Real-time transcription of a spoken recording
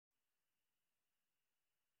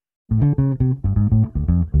What's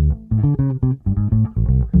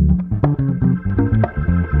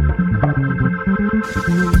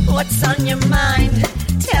on your mind?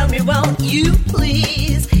 Tell me, won't you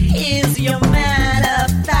please? Is your man a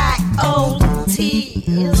fat old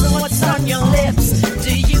tease? What's on your lips?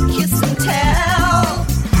 Do you kiss and tell?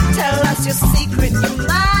 Tell us your secret, you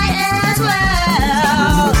might as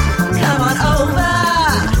well.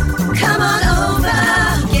 Come on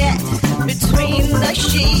over, get between the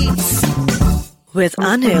sheets with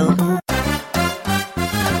Anil.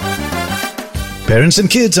 Parents and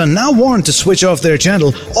kids are now warned to switch off their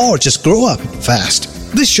channel or just grow up fast.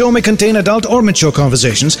 This show may contain adult or mature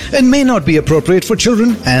conversations and may not be appropriate for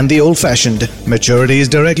children and the old-fashioned. Maturity is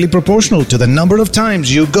directly proportional to the number of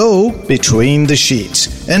times you go between the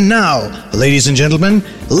sheets. And now, ladies and gentlemen,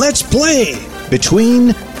 let's play Between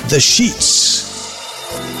the Sheets.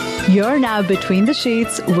 You're now Between the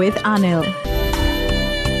Sheets with Anil.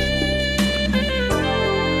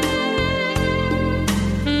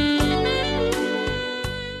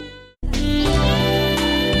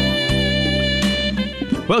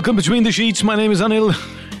 Welcome Between the Sheets. My name is Anil.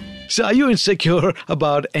 So are you insecure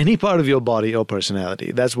about any part of your body or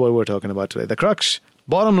personality? That's what we're talking about today. The crux,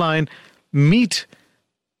 bottom line, meat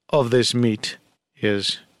of this meat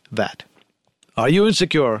is that. Are you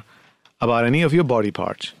insecure about any of your body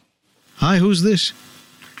parts? Hi, who's this?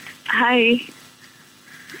 Hi.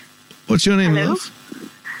 What's your name, Hello. love?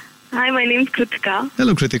 Hi, my name's Kritika.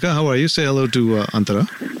 Hello, Kritika. How are you? Say hello to Antara.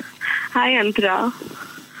 Hi, Antara.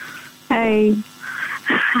 Hi.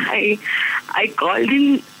 Hi. I called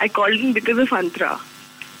in because of Antara.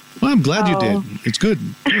 Well, I'm glad you did. It's good.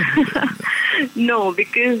 No,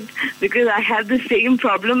 because I had the same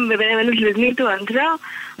problem when I was listening to Antara.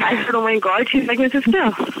 I thought, oh my God, she's like my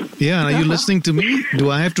sister. Yeah, and are you listening to me?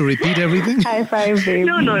 Do I have to repeat everything? High five, baby.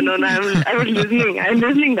 No. I was listening. I'm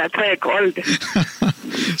listening. That's why I called.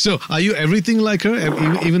 So, are you everything like her?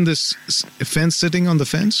 Even this fence sitting on the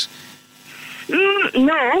fence?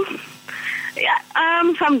 No. Yeah,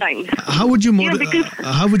 sometimes. How would you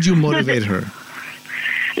How would you motivate her?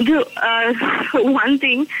 One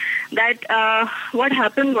thing that what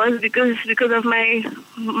happened was because of my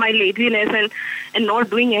laziness and not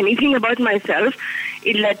doing anything about myself,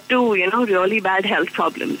 it led to really bad health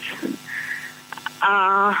problems.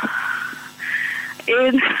 I'm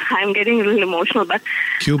getting a little emotional, but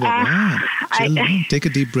Cuba, take a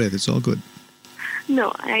deep breath. It's all good.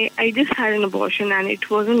 No, I just had an abortion and it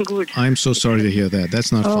wasn't good. I'm so sorry to hear that.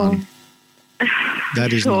 That's not fun.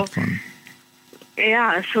 That is not fun.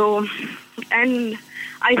 Yeah, so, and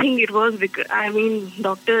I think it was because,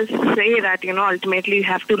 doctors say that, ultimately you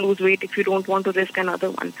have to lose weight if you don't want to risk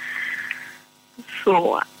another one.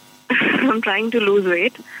 So, I'm trying to lose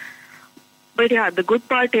weight. But yeah, the good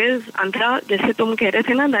part is, Antara, jaise tum keh rahe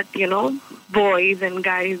the na, that, boys and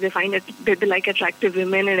guys, they like attractive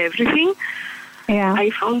women and everything. Yeah. I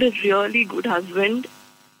found a really good husband.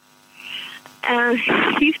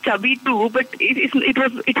 He's chubby too, but it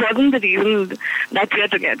wasn't the reason that we are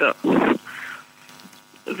together.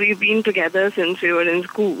 We've been together since we were in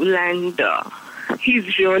school, and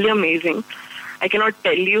he's really amazing. I cannot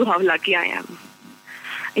tell you how lucky I am.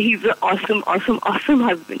 He's an awesome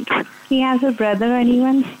husband. He has a brother or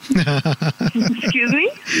anyone? Excuse me?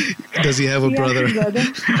 Does he have a brother?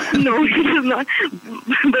 No, he does not.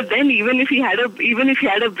 But then, even if he had a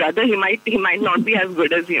brother, he might not be as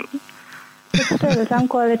good as him. But still, some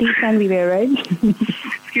qualities can be there, right?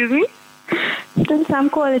 Excuse me? Still, some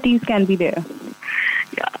qualities can be there.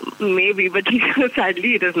 Yeah, maybe, but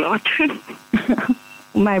sadly, it is not.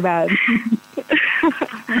 My bad.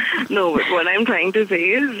 No, but what I'm trying to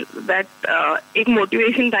say is that एक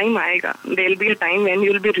motivation time आएगा. There'll be a time when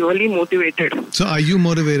you'll be really motivated. So, are you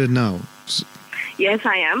motivated now? Yes,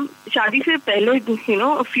 I am. शादी से पहले,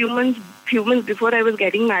 a few months before I was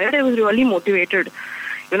getting married, I was really motivated.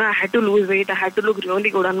 I had to lose weight. I had to look really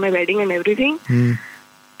good on my wedding and everything.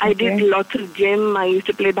 I did lots of gym. I used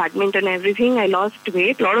to play badminton and everything. I lost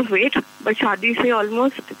weight, lot of weight. But शादी से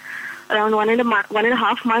almost around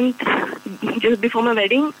 1.5 months just before my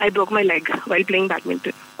wedding, I broke my leg while playing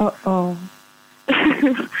badminton. Oh.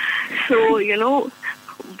 So,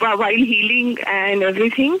 while healing and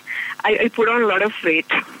everything, I put on a lot of weight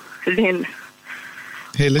then.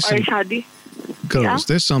 Hey, listen. Or शादी. Girls,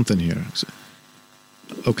 there's something here.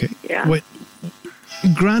 Okay. Yeah. Wait.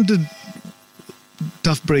 Granted,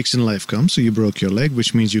 tough breaks in life come, so you broke your leg,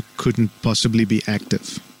 which means you couldn't possibly be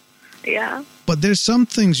active. Yeah. But there's some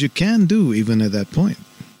things you can do even at that point.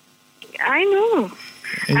 I know.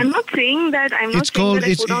 And I'm not saying that I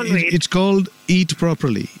put on weight. It's called eat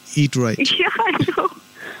properly, eat right. Yeah, I know.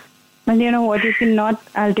 Well, you know what? You cannot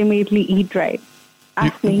ultimately eat right.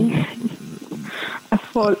 Ask me.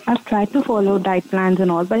 I've tried to follow diet plans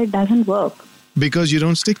and all, but it doesn't work. Because you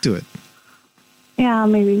don't stick to it. Yeah,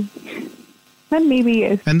 maybe. But maybe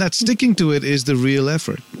yes. And that sticking to it is the real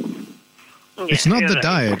effort. Yeah, It's not you're the right.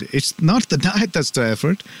 diet. It's not the diet that's the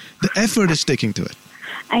effort. The effort is sticking to it.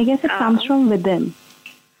 I guess it comes from within.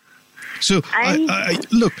 So, I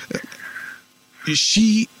look,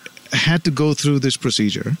 she had to go through this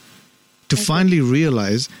procedure to finally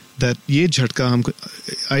realize that ye jhatka humko,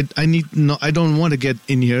 I don't want to get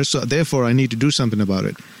in here, so therefore I need to do something about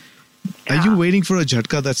it. Are you waiting for a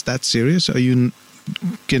jhatka that's that serious, or you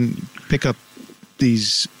can pick up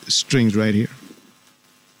these strings right here?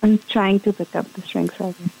 I'm trying to pick up the strings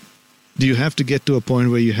right now. Do you have to get to a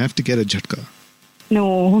point where you have to get a jhatka?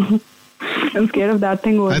 No. I'm scared of that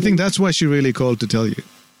thing. I think that's why she really called to tell you.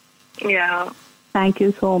 Yeah. Thank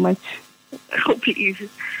you so much. Oh, please.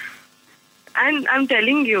 And I'm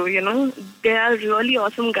telling you, you know, there are really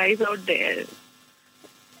awesome guys out there.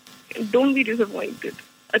 Don't be disappointed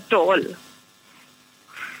at all.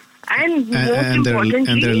 And most importantly...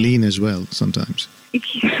 And they're lean as well sometimes.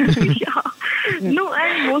 Yeah. No,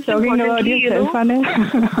 and most Talking about importantly, you yourself,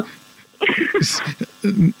 know... Anis?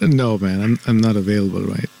 No, man, I'm not available,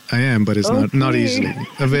 right? I am, but it's not easily.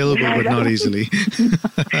 Available, but not easily.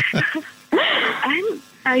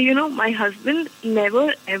 And, you know, my husband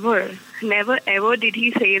never ever did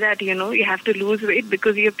he say that, you know, you have to lose weight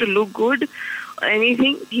because you have to look good or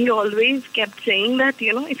anything. He always kept saying that,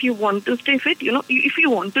 you know, if you want to stay fit, you know, if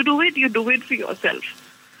you want to do it, you do it for yourself.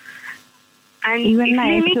 And Even my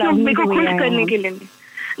इसलिए नहीं कि ex-love मेरे को me the खुश way I करने am. के लिए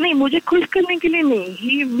नहीं मुझे खुश करने के लिए नहीं.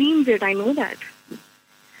 He means it, I know that.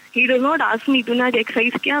 He does not ask me, तूने आज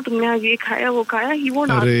एक्सरसाइज किया, तुमने आज ये खाया वो खाया. He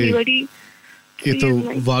won't ask me, but he ये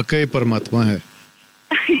तो वाकई परमात्मा है.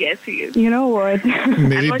 yes, he is. You know what?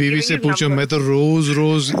 मेरी not बीवी giving से his पूछो, number. मैं तो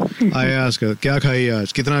रोज I ask her, क्या खाई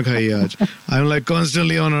आज, कितना खाई आज. I'm like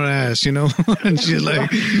constantly on her ass, you know. And she's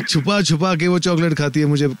like, छुपा के वो चॉकलेट खाती है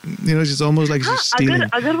मुझे, you know, it's almost like she's stealing.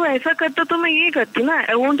 अगर वो ऐसा करता तो मैं ये करती ना.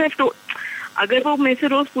 I won't have to. अगर वो मेरे से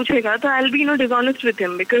रोज पूछेगा तो I'll be, you know, dishonest with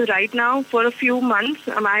him because right now for a few months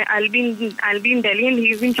I'll be in Delhi and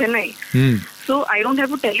he's in Chennai. So I don't have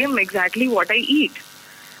to tell him exactly what I eat.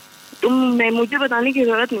 मुझे बताने की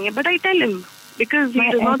जरूरत नहीं है, but I tell him because he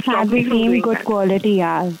My does not ex stop had me the from same doing good that. quality,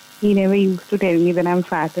 yeah. He never used to tell me that I'm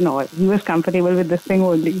fat and all. He was comfortable with this thing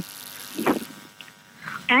only.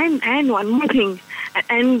 And one more thing,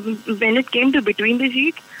 and when it came to Between the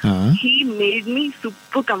Sheets, he made me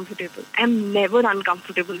super comfortable. I'm never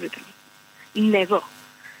uncomfortable with him. Never.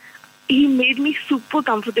 He made me super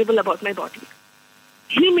comfortable about my body.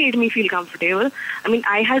 He made me feel comfortable. I mean,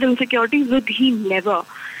 I had insecurities, but he never.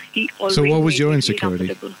 He always. So what was made your me insecurity?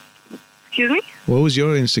 feel comfortable. Excuse me? What was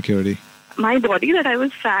your insecurity? My body, that I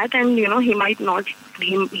was fat, and you know, he might not.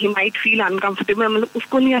 He might feel uncomfortable. मतलब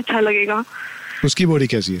उसको नहीं अच्छा लगेगा. उसकी body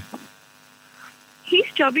कैसी है?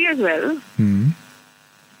 He's chubby as well.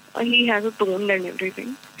 He has a tone and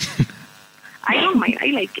everything. I don't mind. I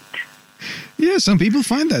like it. Yeah, some people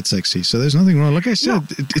find that sexy, so there's nothing wrong. Like I said,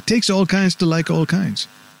 it takes all kinds to like all kinds.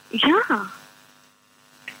 Yeah.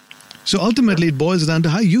 So ultimately, it boils down to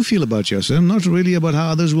how you feel about yourself, not really about how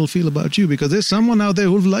others will feel about you, because there's someone out there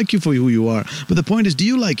who will like you for who you are. But the point is, do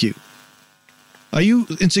you like you? Are you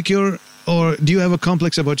insecure, or do you have a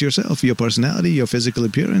complex about yourself, your personality, your physical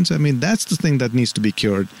appearance? I mean, that's the thing that needs to be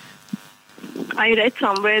cured. I read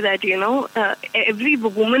somewhere that, you know, every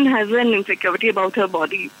woman has an insecurity about her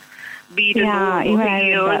body. Be it her nose, or her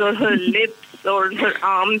ears, or her lips, or her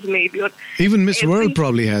arms, maybe. Or even Miss World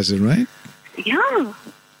probably has it, right? Yeah.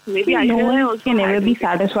 Maybe no one can ever be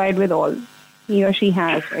satisfied with all he or she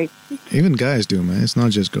has, right? Even guys do, man. It's not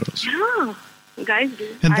just girls. Yeah. Guys do.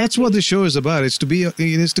 And that's what the show is about. It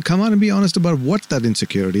is to come out and be honest about what that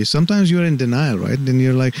insecurity is. Sometimes you're in denial, right? And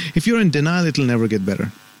you're like, if you're in denial, it'll never get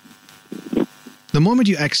better. The moment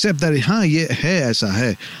you accept that, हाँ ये है ऐसा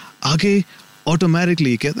है, आगे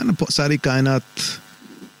automatically कहते हैं ना सारी कायनात,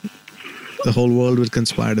 the whole world will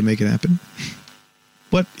conspire to make it happen.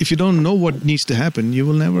 But if you don't know what needs to happen, you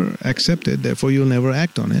will never accept it. Therefore, you'll never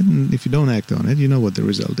act on it. And if you don't act on it, you know what the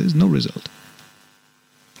result is. No result.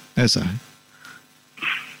 ऐसा है.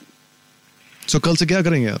 So कल से क्या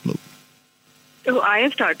करेंगे आप लोग? So I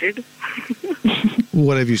have started.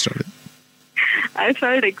 What have you started? I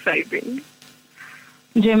started exercising.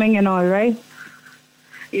 Gymming and all, right?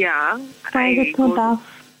 Yeah. Why is it so tough?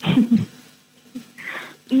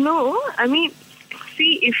 No, I mean,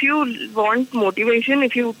 see, if you want motivation,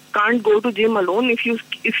 if you can't go to gym alone, if you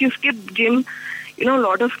skip gym, you know, a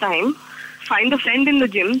lot of time, find a friend in the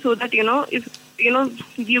gym so that, you know,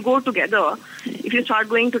 you go together, if you start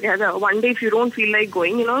going together, one day if you don't feel like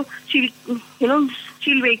going, she'll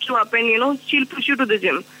wake you up and, she'll push you to the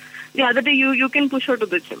gym. The other day you can push her to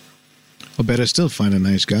the gym. Or better still, find a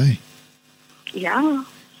nice guy. Yeah.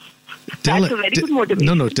 That's a very good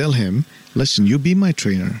motivation. No, tell him, listen, you be my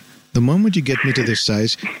trainer. The moment you get me to this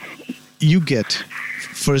size, you get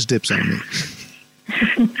first dips on me.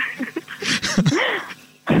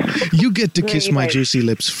 You get to kiss my juicy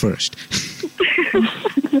lips first.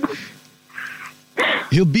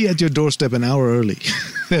 He'll be at your doorstep an hour early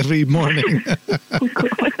every morning.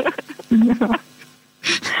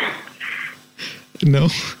 No?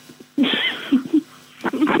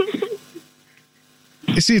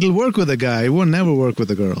 You see, it'll work with a guy. It won't never work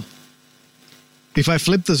with a girl. If I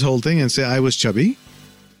flip this whole thing and say I was chubby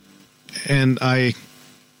and I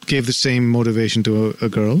gave the same motivation to a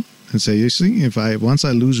girl and say, you see, once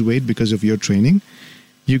I lose weight because of your training,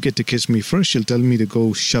 you get to kiss me first. She'll tell me to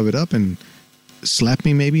go shove it up and slap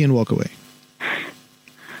me maybe and walk away.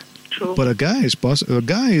 True. But a guy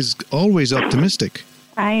is always optimistic.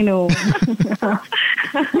 I know.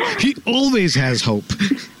 He always has hope.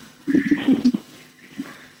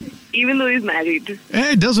 Even though he's married.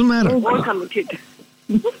 It doesn't matter. Or committed.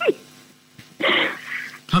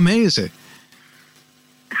 Amazing.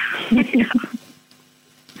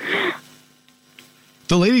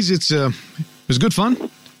 So, ladies, it was good fun.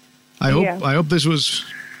 I hope this was.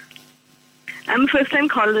 I'm a first-time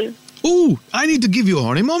caller. Ooh, I need to give you a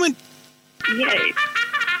horny moment. Yay.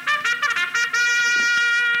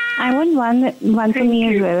 I want one for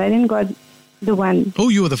me as well. I didn't got the one. Oh,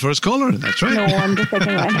 you were the first caller. That's right. No, I'm the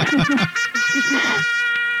second one.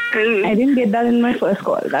 I didn't get that in my first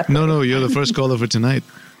call. No, you're the first caller for tonight.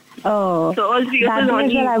 Oh, so all three of us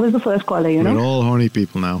horny. I was the first caller, We're all horny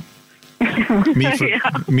people now.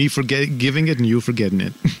 Me for giving it and you for getting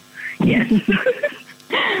it. Yes.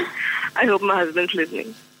 I hope my husband's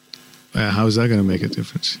listening. How is that going to make a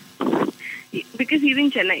difference? Because he's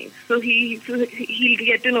in Chennai, so he'll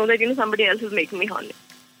get to know that somebody else is making me horny.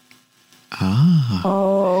 Ah.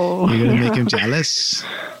 Oh. You're going to make him jealous.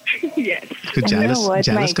 Yes. You know what?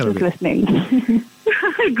 My ex is listening.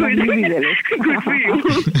 Good. Good for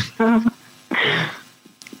you.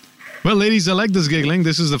 Well, ladies, I like this giggling.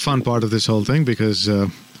 This is the fun part of this whole thing because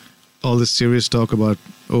all this serious talk about,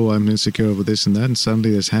 I'm insecure over this and that, and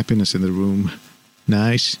suddenly there's happiness in the room.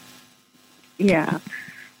 Nice. Yeah.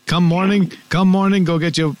 Come morning, go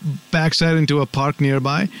get your backside into a park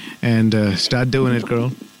nearby and start doing it,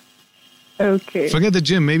 girl. Okay. Forget the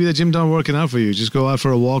gym. Maybe the gym don't working out for you. Just go out for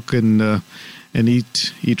a walk and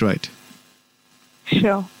eat right.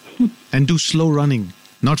 Sure. And do slow running.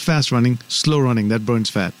 Not fast running, slow running. That burns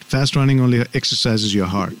fat. Fast running only exercises your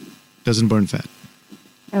heart. Doesn't burn fat.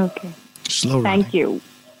 Okay. Slow running. Thank you.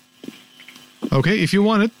 Okay, if you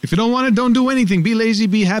want it. If you don't want it, don't do anything. Be lazy,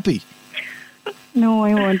 be happy. No,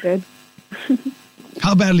 I want it.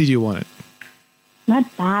 How badly do you want it? Not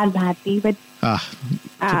badly, but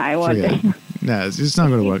I want it. No, it's not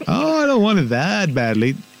going to work. I don't want it that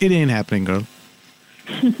badly. It ain't happening, girl.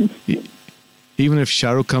 Even if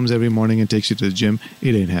Shah Rukh comes every morning and takes you to the gym,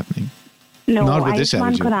 it ain't happening. No, not with this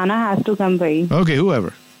attitude. Khurana has to come by. Okay,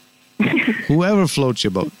 whoever. Whoever floats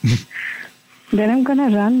your boat. Then I'm going to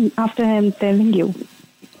run after him telling you.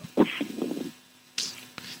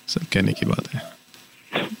 सब कहने की बात है.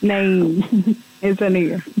 नहीं, ऐसा नहीं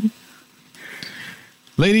है.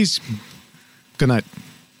 Ladies, good night.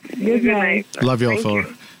 Good night. Love you all for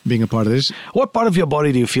being a part of this. What part of your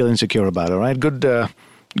body do you feel insecure about? All right,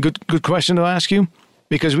 good question to ask you,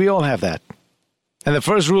 because we all have that. And the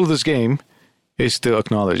first rule of this game is to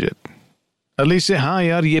acknowledge it. At least say, हाँ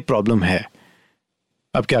यार ये problem है.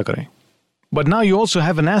 अब क्या करें? But now you also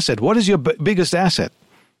have an asset. What is your biggest asset?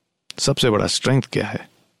 सबसे बड़ा strength क्या है?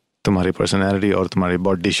 तुम्हारी personality और तुम्हारी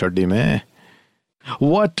body शड्डी में.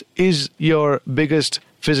 What is your biggest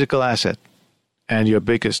physical asset and your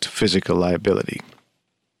biggest physical liability?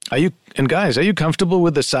 Guys, are you comfortable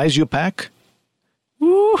with the size you pack?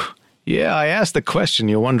 Woo! Yeah, I asked the question.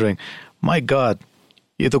 You're wondering, my God,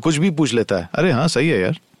 ये तो कुछ भी पूछ लेता है. अरे हाँ, सही है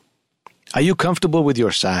यार. Are you comfortable with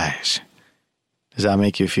your size? Does that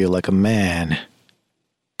make you feel like a man?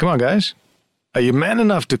 Come on, guys. Are you man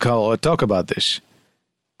enough to call or talk about this?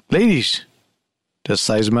 Ladies, does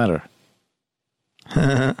size matter?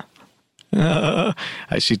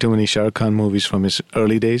 I see too many Shah Rukh Khan movies from his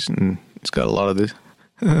early days, and it's got a lot of this.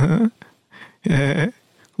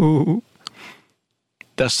 Ooh.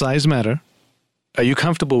 Does size matter? Are you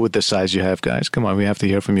comfortable with the size you have, guys? Come on, we have to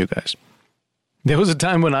hear from you guys. There was a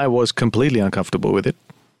time when I was completely uncomfortable with it.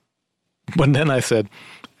 But then I said,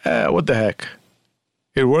 what the heck?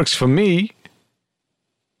 It works for me.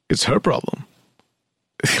 it's her problem.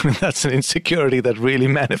 That's an insecurity that really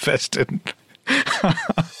manifested.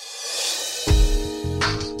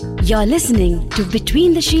 You're listening to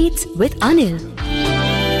Between the Sheets with Anil.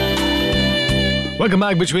 Welcome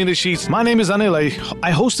back, Between the Sheets. My name is Anil.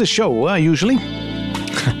 I host this show usually.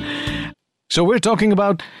 So we're talking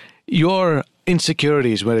about your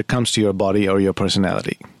insecurities when it comes to your body or your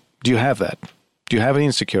personality. Do you have that? Do you have any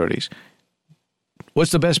insecurities?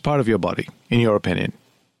 What's the best part of your body, in your opinion?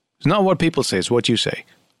 It's not what people say, it's what you say.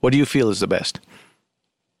 What do you feel is the best?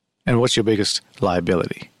 And what's your biggest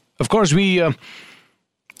liability? Of course, I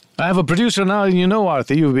have a producer now, and you know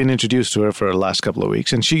Aarti, you've been introduced to her for the last couple of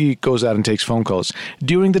weeks, and she goes out and takes phone calls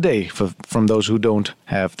during the day from those who don't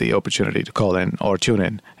have the opportunity to call in or tune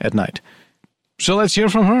in at night. So let's hear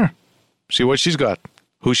from her. See what she's got,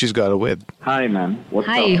 who she's got it with. Hi, man. What's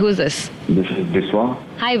up? Hi, who's this? This is Biswa.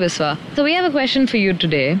 Hi, Viswa. So we have a question for you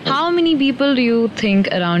today. How many people do you think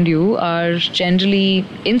around you are generally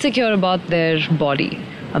insecure about their body,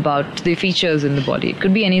 about the features in the body? It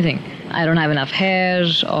could be anything. I don't have enough hair,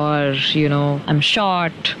 or, I'm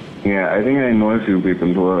short. Yeah, I think I know a few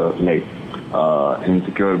people who are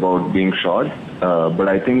insecure about being short, but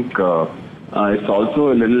I think it's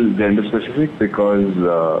also a little gender specific because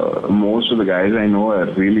most of the guys I know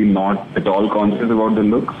are really not at all conscious about the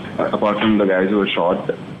looks, apart from the guys who are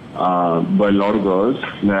short. But a lot of girls,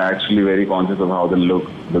 they're actually very conscious of how they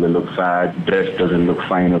look. Do they look fat? Dress doesn't look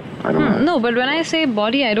fine? I don't know. No, but when I say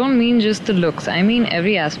body, I don't mean just the looks. I mean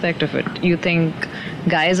every aspect of it. You think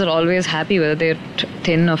guys are always happy whether they're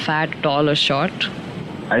thin or fat, tall or short?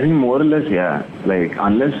 I think more or less, yeah.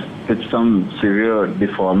 Unless it's some severe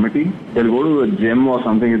deformity, they'll go to a gym or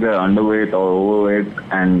something if they're underweight or overweight,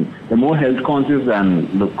 and they're more health conscious than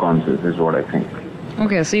look conscious is what I think.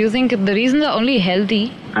 Okay, so you think the reason they're only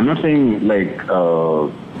healthy... I'm not saying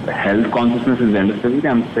health consciousness is gender specific.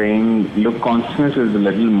 I'm saying look consciousness is a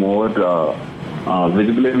little more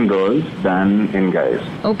visible in girls than in guys.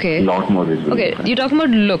 Okay. A lot more visible. Okay, you're talking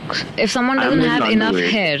about looks. If someone doesn't have enough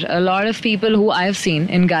hair, a lot of people who I've seen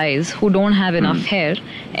in guys who don't have enough hair,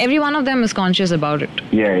 every one of them is conscious about it.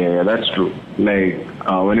 Yeah, that's true.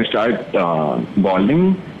 When you start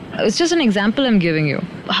balding, it's just an example I'm giving you.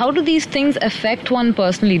 How do these things affect one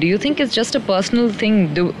personally? Do you think it's just a personal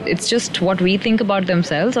thing? It's just what we think about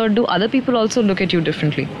themselves, or do other people also look at you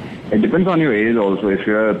differently? It depends on your age also. If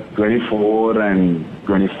you're 24 and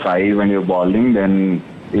 25 and you're balding, then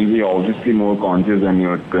you'll be obviously more conscious than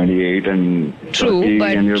you're 28 and 30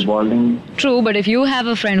 and you're balding. True, but if you have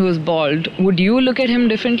a friend who's bald, would you look at him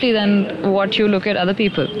differently than what you look at other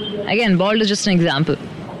people? Again, bald is just an example.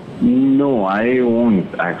 No, I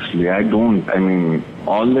won't actually. I don't. I mean,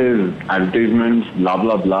 all these advertisements, blah,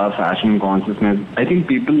 blah, blah, fashion consciousness. I think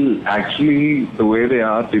people actually, the way they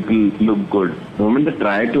are, people look good. The moment they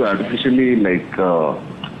try to artificially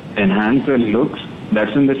enhance their looks,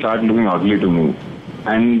 that's when they start looking ugly to me.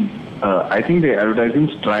 And I think the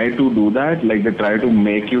advertisements try to do that. They try to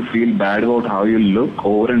make you feel bad about how you look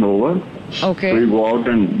over and over. Okay. So you go out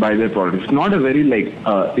and buy their products. It's not a very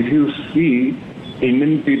if you see,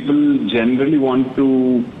 Indian people generally want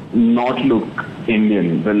to not look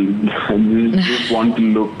Indian. Well, we just want to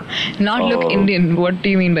look... Not look Indian. What do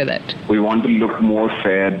you mean by that? We want to look more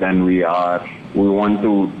fair than we are. We want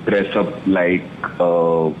to dress up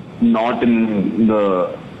not in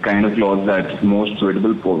the kind of clothes that's most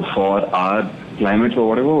suitable for our climate or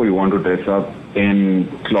whatever. We want to dress up in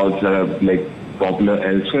clothes that are popular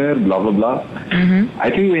elsewhere, blah, blah, blah. Mm-hmm. I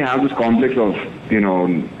think we have this complex of,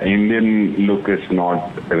 Indian look is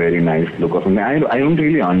not a very nice look or something. I don't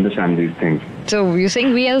really understand these things. So you're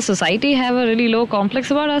saying we as a society have a really low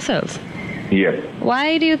complex about ourselves? Yeah.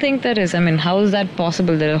 Why do you think that is? I mean, how is that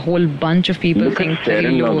possible that a whole bunch of people think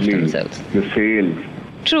very low of themselves? The sales.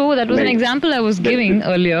 True, that was an example I was giving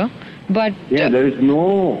earlier. But there is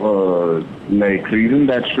no reason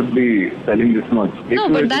that should be selling this much. No,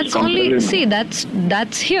 but that's only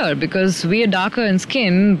that's here because we are darker in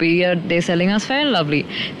skin. They're selling us Fair and Lovely.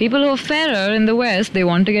 People who are fairer in the West, they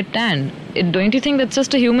want to get tanned. Don't you think that's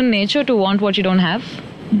just a human nature to want what you don't have?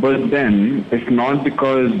 But then it's not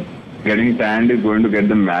because getting tanned is going to get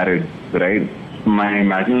them married, right? My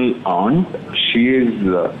maternal aunt, she is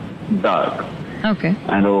dark. Okay.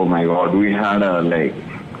 And oh my God, we had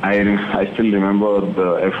I still remember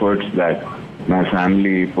the efforts that my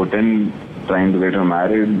family put in trying to get her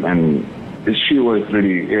married, and it was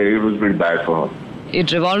pretty bad for her.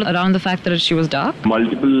 It revolved around the fact that she was dark?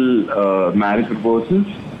 Multiple marriage proposals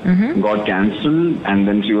got cancelled, and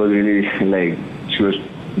then she was really she was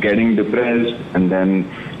getting depressed, and then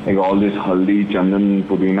like all this haldi, chandan,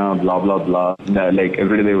 pudina, blah blah blah. That, like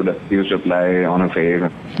every day they used to apply on her face,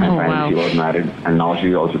 and finally she was married, and now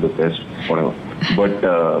she's also depressed, whatever. But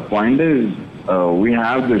point is, we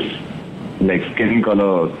have this like skin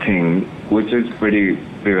color thing, which is pretty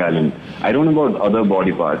prevalent. I don't know about other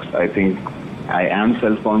body parts. I think I am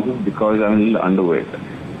self-conscious because I'm a little underweight,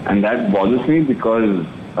 and that bothers me because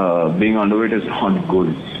being underweight is not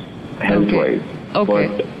good health-wise. Okay.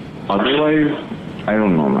 But otherwise, I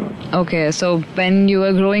don't know, man. Okay, so when you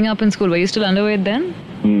were growing up in school, were you still underweight then?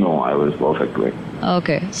 No, I was perfect weight.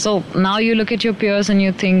 Okay, so now you look at your peers and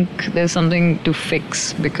you think there's something to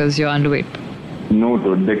fix because you're underweight. No,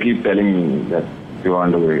 dude, they keep telling me that you're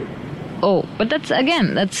underweight. Oh, but that's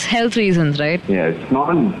health reasons, right? Yeah, it's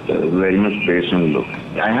not very much based on look.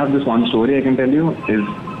 I have this one story I can tell you is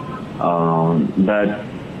that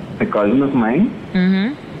a cousin of mine,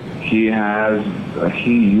 he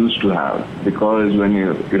used to have, because when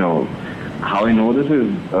you know, how I know this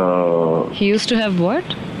is... he used to have what?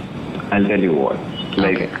 I'll tell you what.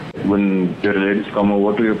 Like, when your relatives come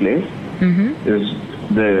over to your place, is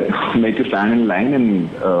they make you stand in line and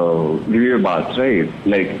give you a bath, right?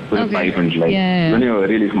 Like, with a pipe and like, when you were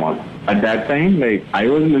really small. At that time, like, I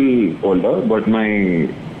was a little older, but my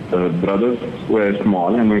brothers were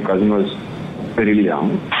small and my cousin was really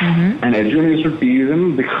young. And everyone used to tease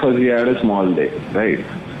him because he had a small dick, right?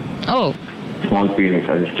 Oh. Small penis,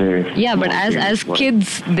 I just say. Yeah, but as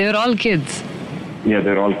kids, they're all kids. Yeah,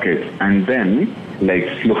 they're all kids. And then, like,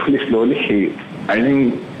 slowly, I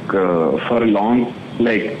think for a long,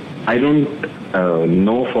 like, I don't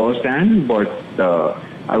know firsthand, but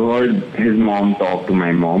I've heard his mom talk to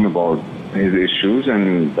my mom about his issues,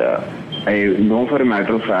 and I know for a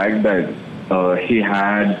matter of fact that he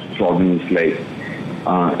had problems, like,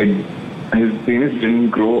 his penis didn't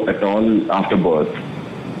grow at all after birth.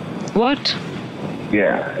 What?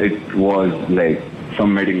 Yeah, it was like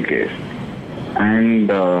some medical case. And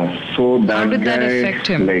so that How did guy, that affect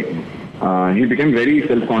him? like, he became very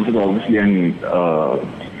self-conscious, obviously, and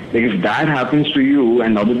like if that happens to you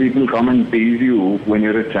and other people come and tease you when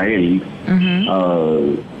you're a child,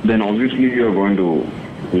 then obviously you're going to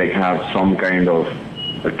like have some kind of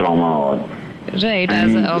a trauma or... Right,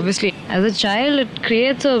 obviously, as a child, it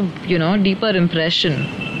creates a, deeper impression.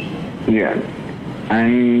 Yeah.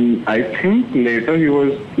 And I think later he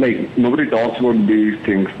was, like, nobody talks about these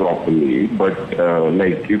things properly, but,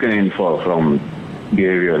 like, you can infer from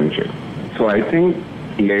behavior and shit. So I think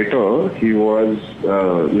later he was,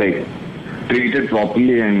 like, treated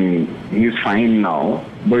properly and he's fine now.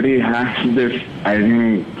 But he has this, I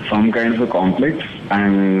think, some kind of a complex.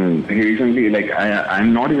 And he recently, like,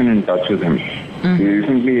 I'm not even in touch with him. He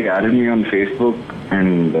recently added me on Facebook,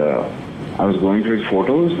 and I was going through his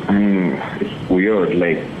photos, and it's weird.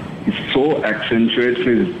 Like, it so accentuates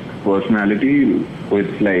his personality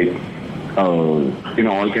with, like, all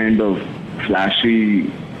kinds of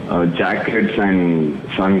flashy jackets and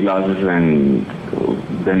sunglasses, and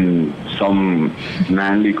then some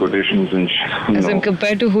manly quotations and shit. As in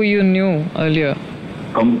compared to who you knew earlier?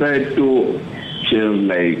 Compared to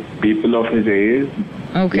like people of his age,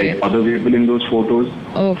 like other people in those photos.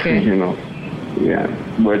 Okay. Yeah.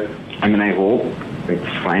 But I mean, I hope it's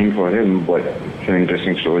fine for him, but it's an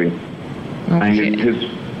interesting story. Okay. And his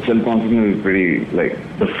self-consciousness is pretty, like,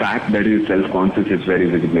 the fact that he's self-conscious is very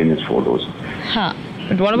visible in his photos. Huh.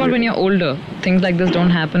 But what about when you're older? Things like this don't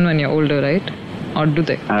happen when you're older, right? Or do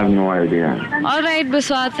they? I have no idea. All right,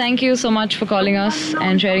 Biswat, thank you so much for calling us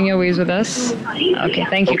and sharing your ways with us. Okay,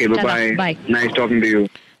 thank you. Okay, bye-bye. Bye. Nice talking to you.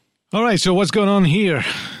 All right, so what's going on here?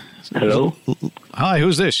 Hello. Hi,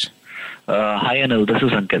 who's this? Hi, Anil. This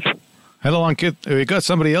is Ankit. Hello, Ankit. We got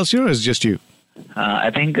somebody else here, or is it just you?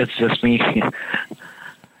 I think it's just me.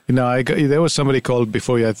 No, there was somebody called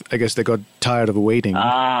before you. I guess they got tired of waiting.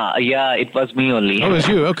 Yeah, it was me only. Oh, it was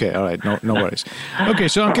you? Okay, all right. No worries. Okay,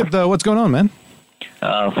 so Ankit, what's going on, man?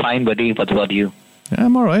 Fine, buddy. What about you?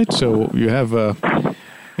 I'm all right. So you have...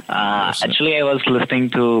 actually, I was listening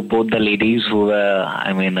to both the ladies who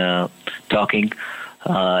were, talking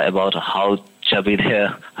about how chubby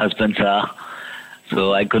their husbands are.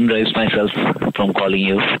 So I couldn't resist myself from calling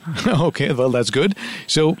you. Okay, well, that's good.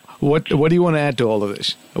 So what do you want to add to all of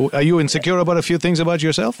this? Are you insecure about a few things about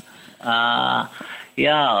yourself? Yeah,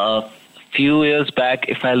 a few years back,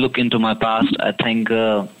 if I look into my past, I think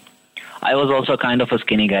I was also kind of a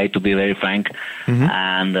skinny guy, to be very frank.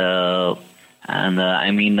 And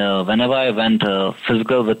whenever I went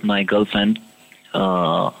physical with my girlfriend,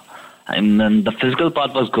 the physical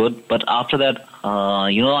part was good, but after that,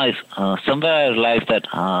 somewhere I realized that,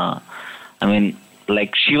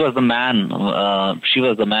 like she was the man. She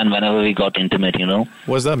was the man whenever we got intimate.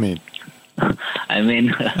 What does that mean? I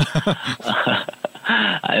mean,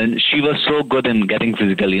 she was so good in getting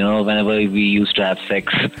physical. Whenever we used to have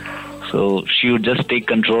sex, so she would just take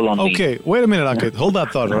control on me. Okay, wait a minute, Ankit. Hold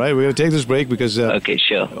that thought. All right, we're gonna take this break because okay,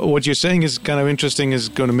 sure. What you're saying is kind of interesting. Is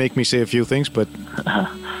going to make me say a few things, but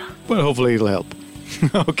hopefully it'll help.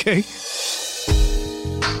 Okay.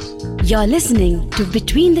 You're listening to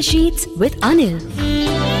Between the Sheets with Anil.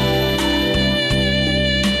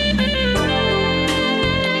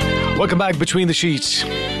 Welcome back, Between the Sheets.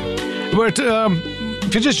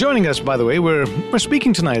 If you're just joining us, by the way, we're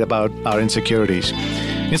speaking tonight about our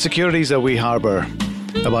insecurities that we harbor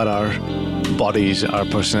about our bodies, our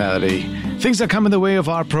personality, things that come in the way of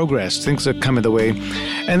our progress, things that come in the way,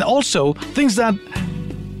 and also things that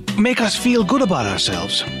make us feel good about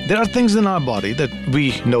ourselves. There are things in our body that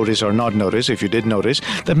we notice or not notice, if you did notice,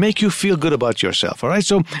 that make you feel good about yourself. All right,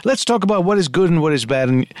 so let's talk about what is good and what is bad,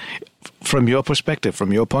 and from your perspective,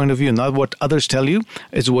 from your point of view, not what others tell you,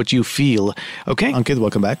 it's what you feel. Okay, Ankit,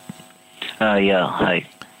 welcome back. Yeah, hi.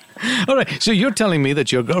 All right, so you're telling me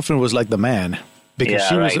that your girlfriend was like the man because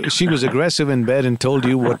she was aggressive in bed and told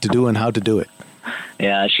you what to do and how to do it.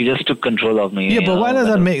 Yeah, she just took control of me. Yeah, but why does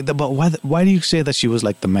that make? But why do you say that she was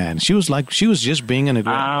like the man? She was just being a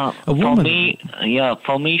woman.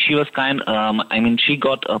 For me, she was she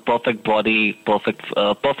got a perfect body,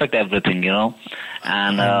 perfect everything,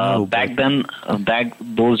 And back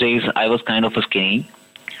those days, I was kind of a skinny,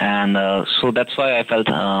 and so that's why I felt,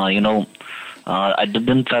 I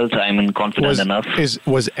didn't felt confident enough.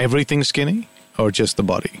 Was everything skinny or just the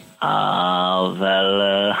body?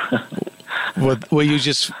 Were you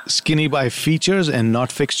just skinny by features and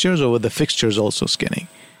not fixtures, or were the fixtures also skinny?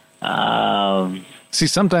 See,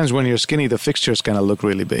 sometimes when you're skinny, the fixtures kind of look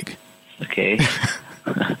really big. Okay.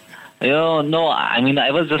 No,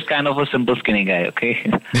 I was just kind of a simple skinny guy, okay?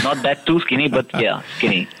 Not that too skinny, but yeah,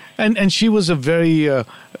 skinny. And she was a very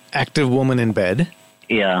active woman in bed.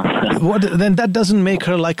 Yeah. Then that doesn't make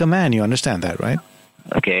her like a man, you understand that, right?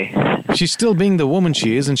 Okay. She's still being the woman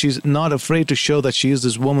she is, and she's not afraid to show that she is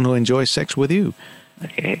this woman who enjoys sex with you.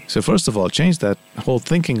 Okay. So first of all, change that whole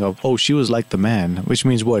thinking of, she was like the man, which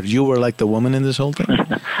means what? You were like the woman in this whole thing?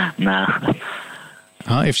 Nah.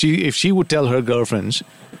 Huh? If she would tell her girlfriends,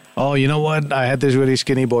 you know what? I had this really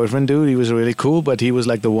skinny boyfriend, dude. He was really cool, but he was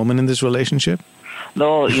like the woman in this relationship.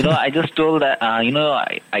 No, I just told that,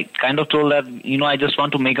 I kind of told that, I just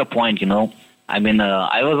want to make a point, I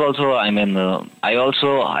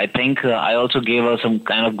think I also gave her some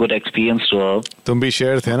kind of good experience to her. Tum bhi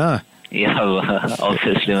sher the na? Yeah,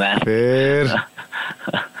 obviously, man. Fair.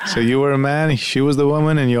 So you were a man, she was the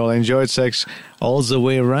woman, and you all enjoyed sex all the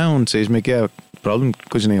way around. So isme kya problem?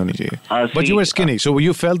 Kuch nahi honi chahiye. But you were skinny, so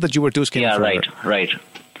you felt that you were too skinny. Yeah, for right, her. Right.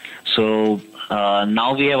 So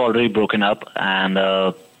now we have already broken up, and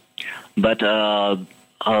back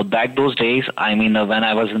those days, when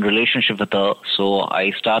I was in relationship with her, so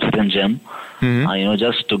I started in gym,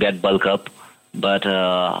 just to get bulk up. But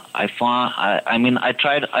I found, I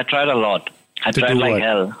tried a lot. I tried like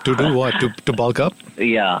hell. To do what? To bulk up?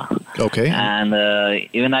 Yeah. Okay. And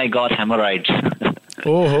even I got hemorrhoids.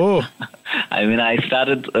 Oh. I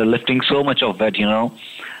started lifting so much of it, and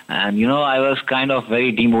I was kind of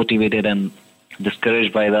very demotivated and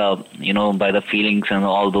discouraged by the feelings and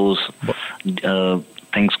all those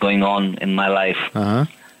things going on in my life. Uh-huh.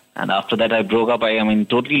 And after that, I broke up. I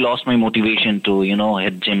totally lost my motivation to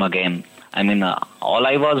hit gym again. All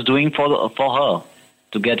I was doing for her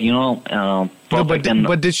to get perfect. No,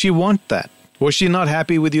 but did she want that? Was she not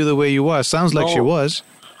happy with you the way you were? Sounds like she was.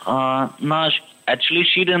 No, actually,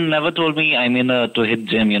 she never told me. To hit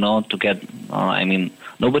gym. To get.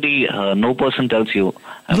 Nobody, no person tells you.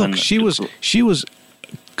 Look, she was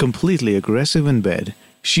completely aggressive in bed.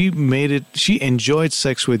 She enjoyed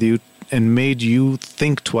sex with you and made you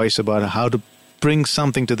think twice about how to bring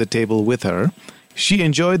something to the table with her. She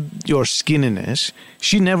enjoyed your skinniness.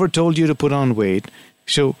 She never told you to put on weight.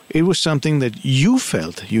 So it was something that you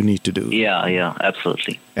felt you need to do. Yeah,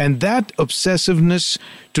 absolutely. And that obsessiveness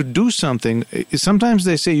to do something, sometimes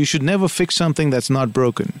they say you should never fix something that's not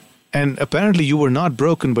broken. And apparently you were not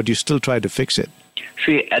broken, but you still tried to fix it.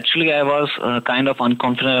 See, actually I was kind of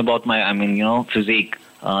unconfident about my, physique.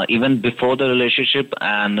 Even before the relationship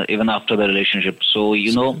and even after the relationship. So,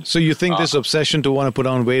 So you think this obsession to want to put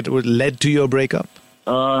on weight led to your breakup?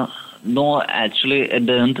 No, actually it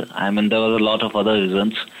didn't. There was a lot of other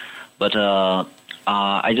reasons. But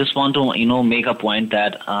I just want to, make a point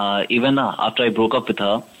that even after I broke up with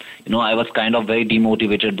her, I was kind of very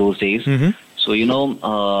demotivated those days. Mm-hmm.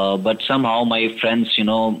 So, but somehow my friends,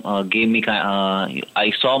 gave me,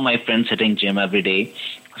 I saw my friends hitting gym every day.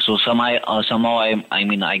 So somehow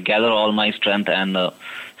I gather all my strength and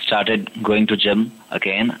started going to gym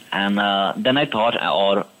again. And then I thought,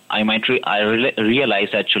 or I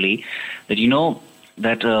realized actually that,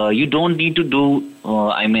 that you don't need to do,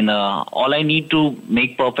 all I need to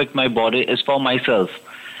make perfect my body is for myself.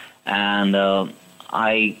 And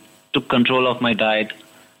I took control of my diet,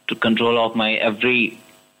 took control of my every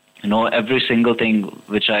single thing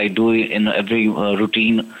which I do in every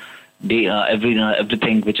routine, day,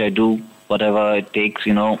 everything which I do, whatever it takes,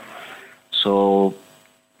 So,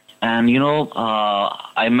 and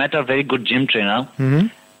I met a very good gym trainer,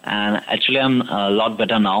 and actually I'm a lot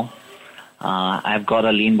better now. I've got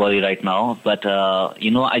a lean body right now, but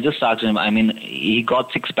I just asked him. He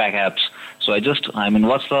got 6-pack abs. So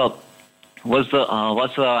what's the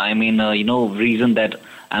reason that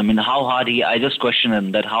how hard I just questioned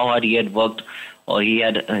him that how hard he had worked or he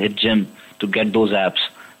had hit gym to get those abs.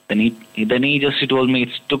 Then he told me it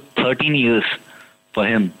took 13 years for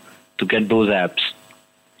him to get those abs,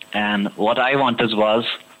 and what I wanted was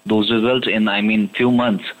those results in few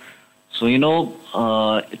months. So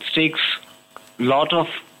it takes lot of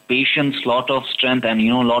patience, lot of strength, and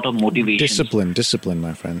lot of motivation. Discipline,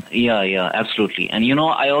 my friend. Yeah, absolutely. And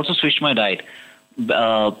I also switched my diet.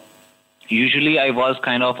 Usually I was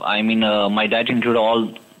kind of my diet included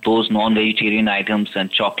all those non-vegetarian items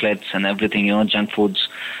and chocolates and everything, junk foods.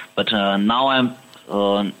 But now I'm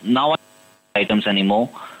not items anymore,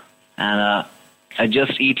 and I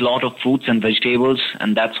just eat a lot of fruits and vegetables,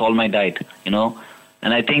 and that's all my diet.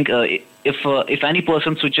 And I think if any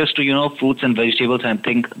person switches to fruits and vegetables, I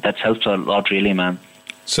think that helps a lot, really, man.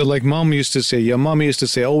 So like your mom used to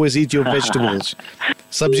say, always eat your vegetables.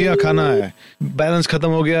 सब्जियां खाना है, balance खत्म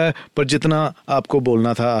हो गया है, पर जितना आपको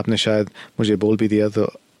बोलना था आपने शायद मुझे बोल भी दिया,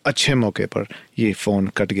 तो अच्छे मौके पर ये फोन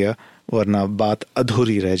कट गया, वरना बात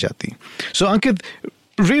अधूरी रह जाती. So Ankit,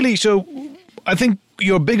 really, so I think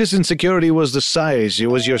your biggest insecurity was the size. It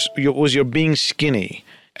was your being skinny,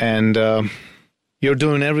 and you're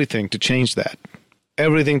doing everything to change that.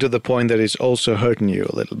 Everything to the point that it's also hurting you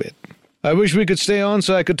a little bit. I wish we could stay on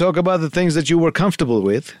so I could talk about the things that you were comfortable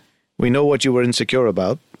with. We know what you were insecure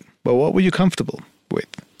about, but what were you comfortable with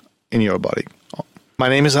in your body? My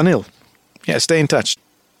name is Anil. Yeah, stay in touch.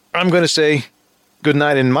 I'm going to say good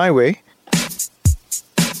night in my way.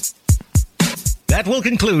 That will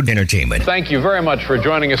conclude entertainment. Thank you very much for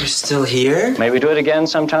joining us. You're still here? May we do it again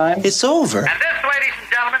sometime? It's over. And this, ladies and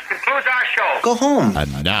gentlemen, concludes our show. Go home.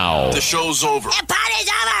 And now, the show's over. The party's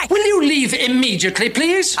over. Will you leave immediately,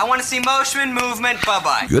 please? I want to see motion, movement.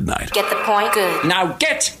 Bye-bye. Good night. Get the point? Good. Now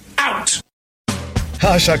get out.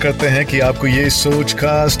 आशा करते हैं कि आपको ये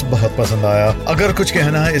सोचकास्ट बहुत पसंद आया. अगर कुछ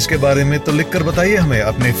कहना है इसके बारे में तो लिखकर बताइए हमें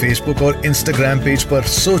अपने फेसबुक और इंस्टाग्राम पेज पर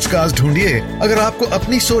सोचकास्ट ढूंढिए. अगर आपको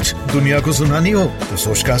अपनी सोच दुनिया को सुनानी हो तो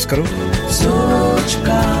सोचकास्ट करो.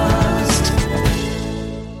 सोचकास्ट.